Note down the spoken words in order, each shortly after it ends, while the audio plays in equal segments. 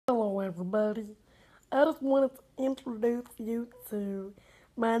everybody. I just wanted to introduce you to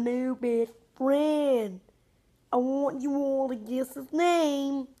my new best friend. I want you all to guess his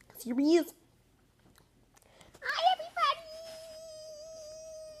name. 'Cause here he is. Hi, everybody.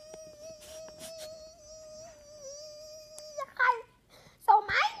 Hi. So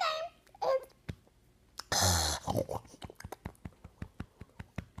my name is.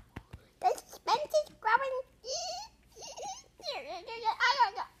 The suspense is growing.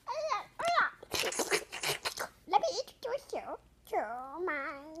 Let me introduce you to my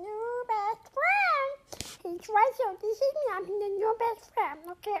new best friend. He's right here. This is me. I'm the new best friend.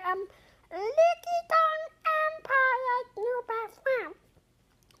 Okay, I'm Licky Tongue Empire's new best friend.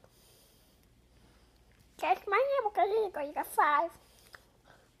 Guess my name. Okay, here you go. You got 5,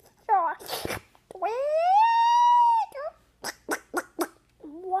 4, 3, 2,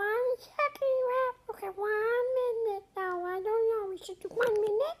 1 second left. Okay, 1 minute now. I don't know. We should do 1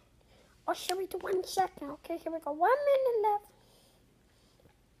 minute or should we do 1 second? Okay, here we go. 1 minute left.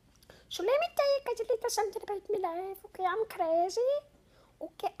 So let me tell you guys a little something about my life. Okay, I'm crazy.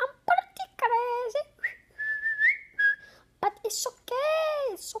 Okay, I'm pretty crazy. But it's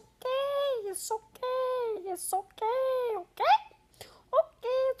okay. It's okay. It's okay. It's okay. Okay?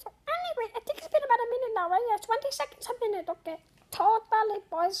 Okay, so anyway, I think it's been about a minute now, right? Yeah, 20 seconds a minute, okay. Totally,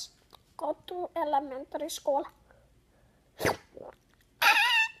 boys, go to elementary school.